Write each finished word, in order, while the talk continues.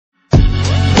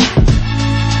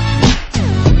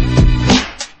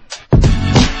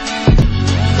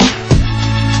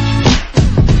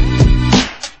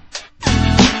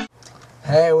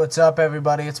What's up,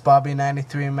 everybody? It's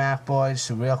Bobby93 Mac Boy. Just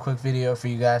a real quick video for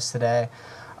you guys today.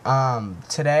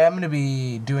 Today I'm going to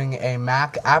be doing a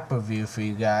Mac app review for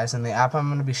you guys, and the app I'm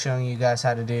going to be showing you guys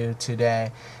how to do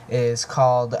today is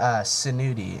called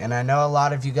Senuti. And I know a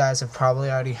lot of you guys have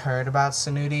probably already heard about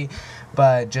Senuti,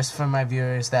 but just for my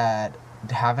viewers that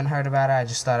haven't heard about it, I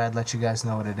just thought I'd let you guys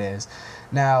know what it is.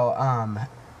 Now,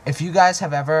 if you guys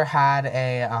have ever had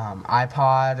a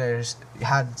iPod or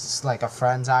had like a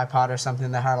friend's iPod or something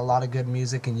that had a lot of good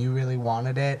music and you really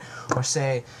wanted it, or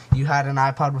say you had an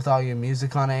iPod with all your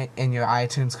music on it and your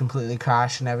iTunes completely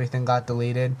crashed and everything got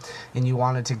deleted, and you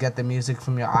wanted to get the music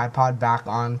from your iPod back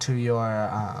onto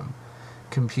your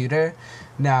computer,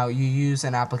 now you use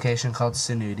an application called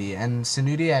Senuti. And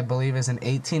Senuti, I believe, is an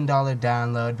 $18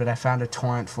 download, but I found a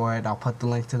torrent for it. I'll put the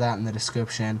link to that in the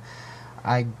description.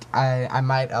 I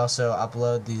might also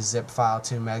upload the zip file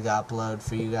to mega upload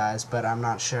for you guys, but I'm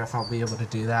not sure if I'll be able to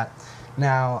do that.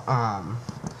 Now,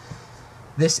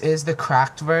 this is the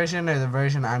cracked version, or the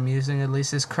version I'm using at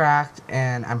least is cracked,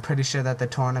 and I'm pretty sure that the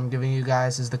torrent I'm giving you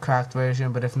guys is the cracked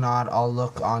version, but if not, I'll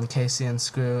look on Casey and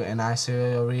Screw and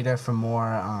iSerial Reader for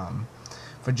more,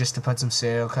 for just to put some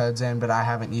serial codes in, but I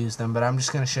haven't used them. But I'm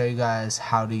just going to show you guys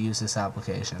how to use this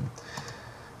application.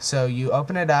 So you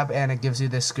open it up and it gives you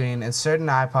this screen, insert an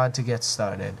iPod to get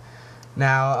started.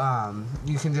 Now,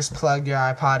 you can just plug your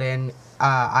iPod in.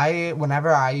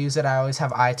 Whenever I use it, I always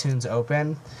have iTunes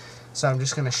open. So I'm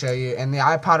just going to show you. And the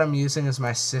iPod I'm using is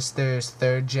my sister's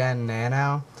 3rd Gen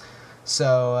Nano.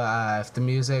 So if the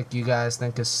music you guys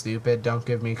think is stupid, don't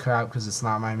give me crap, because it's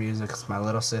not my music, it's my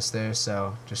little sister's,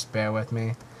 so just bear with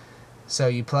me. So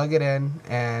you plug it in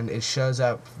and it shows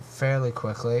up fairly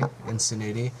quickly in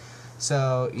Senuti.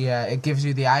 So yeah, it gives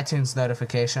you the iTunes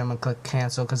notification. I'm going to click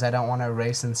cancel because I don't want to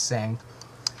erase and sync.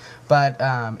 But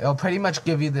it'll pretty much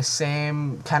give you the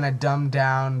same kind of dumbed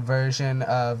down version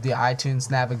of the iTunes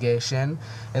navigation.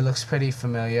 It looks pretty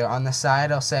familiar. On the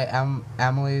side it'll say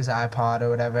Emily's iPod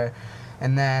or whatever.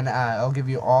 And then it'll give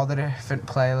you all the different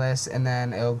playlists, and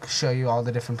then it'll show you all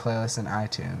the different playlists in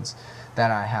iTunes that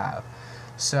I have.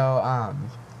 So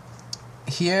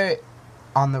here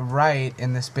on the right,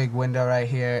 in this big window right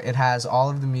here, it has all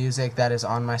of the music that is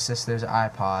on my sister's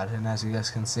iPod, and as you guys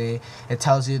can see, it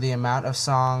tells you the amount of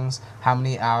songs, how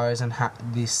many hours, and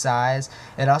the size.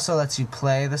 It also lets you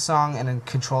play the song and then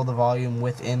control the volume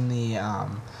within the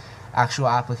actual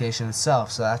application itself,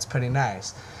 so that's pretty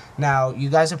nice. Now, you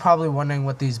guys are probably wondering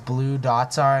what these blue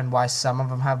dots are and why some of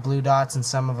them have blue dots and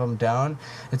some of them don't.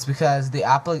 It's because this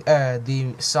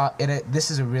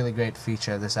is a really great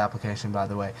feature, this application, by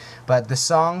the way. But the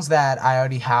songs that I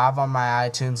already have on my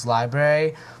iTunes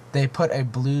library, they put a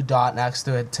blue dot next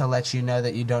to it to let you know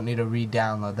that you don't need to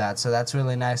re-download that. So that's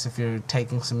really nice if you're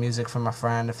taking some music from a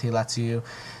friend, if he lets you,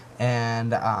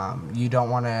 and you don't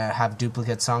want to have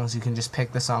duplicate songs. You can just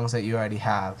pick the songs that you already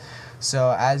have.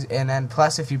 So and then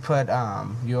plus, if you put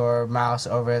your mouse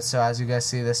over it, so as you guys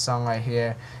see this song right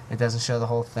here, it doesn't show the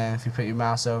whole thing. If you put your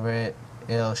mouse over it,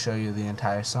 it'll show you the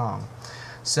entire song.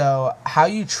 So how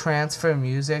you transfer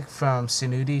music from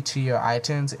Senuti to your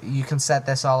iTunes, you can set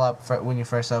this all up for when you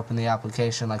first open the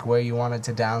application, like where you want it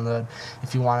to download,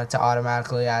 if you want it to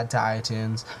automatically add to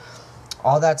iTunes.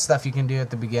 All that stuff you can do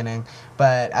at the beginning.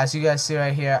 But as you guys see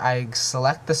right here, I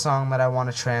select the song that I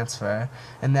want to transfer,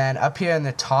 and then up here in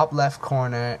the top left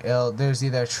corner, there's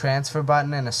either a transfer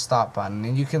button and a stop button,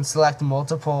 and you can select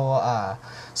multiple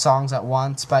songs at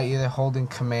once by either holding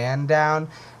command down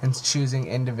and choosing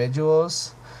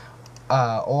individuals,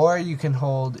 or you can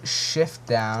hold shift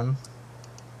down.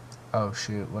 Oh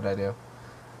shoot, what'd I do?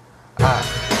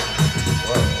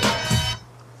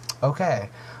 Whoa. Okay.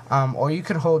 Or you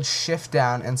could hold shift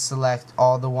down and select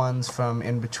all the ones from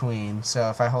in between. So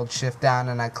if I hold shift down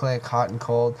and I click hot and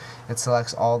cold, it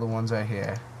selects all the ones right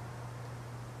here.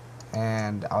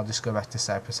 And I'll just go back to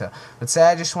Cypress Hill. But say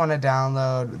I just want to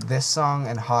download this song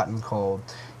and hot and cold.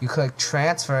 You click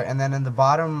transfer, and then in the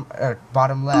bottom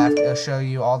left, it'll show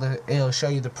you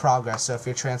the progress. So if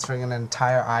you're transferring an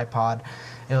entire iPod,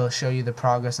 it'll show you the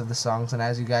progress of the songs. And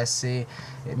as you guys see,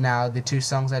 now the 2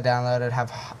 songs I downloaded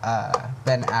have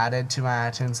been added to my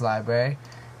iTunes library.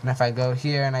 And if I go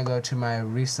here and I go to my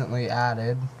recently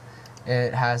added,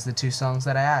 it has the 2 songs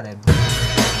that I added.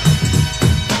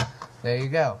 There you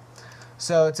go.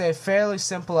 So it's a fairly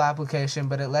simple application,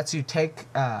 but it lets you take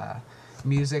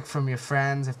music from your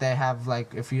friends. If they have,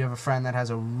 like, if you have a friend that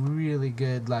has a really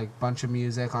good bunch of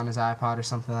music on his iPod or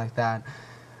something like that,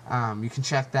 you can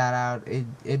check that out.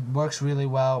 It works really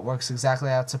well. It works exactly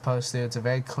how it's supposed to. It's a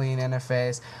very clean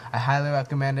interface. I highly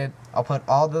recommend it. I'll put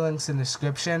all the links in the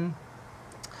description.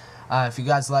 If you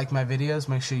guys like my videos,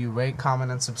 make sure you rate,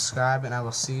 comment, and subscribe, and I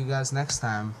will see you guys next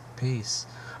time. Peace.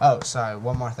 Oh, sorry,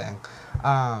 one more thing.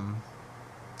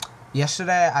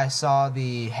 Yesterday I saw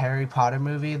the Harry Potter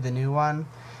movie, the new one,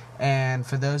 and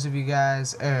for those of you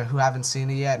guys who haven't seen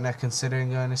it yet and are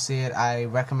considering going to see it, I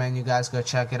recommend you guys go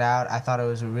check it out. I thought it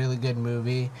was a really good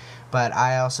movie, but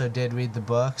I also did read the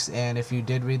books, and if you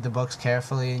did read the books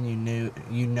carefully and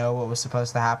you know what was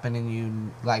supposed to happen and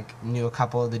you knew a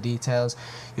couple of the details,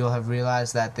 you'll have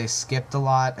realized that they skipped a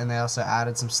lot and they also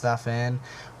added some stuff in,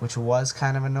 which was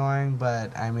kind of annoying.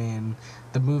 But I mean,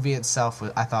 the movie itself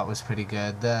I thought was pretty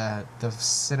good. The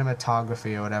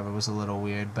cinematography or whatever was a little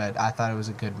weird, but I thought it was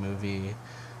a good movie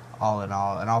all in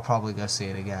all, and I'll probably go see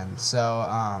it again. So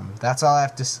that's all I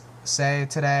have to say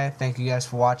today. Thank you guys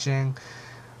for watching.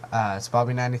 It's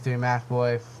Bobby93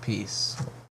 MacBoy. Peace.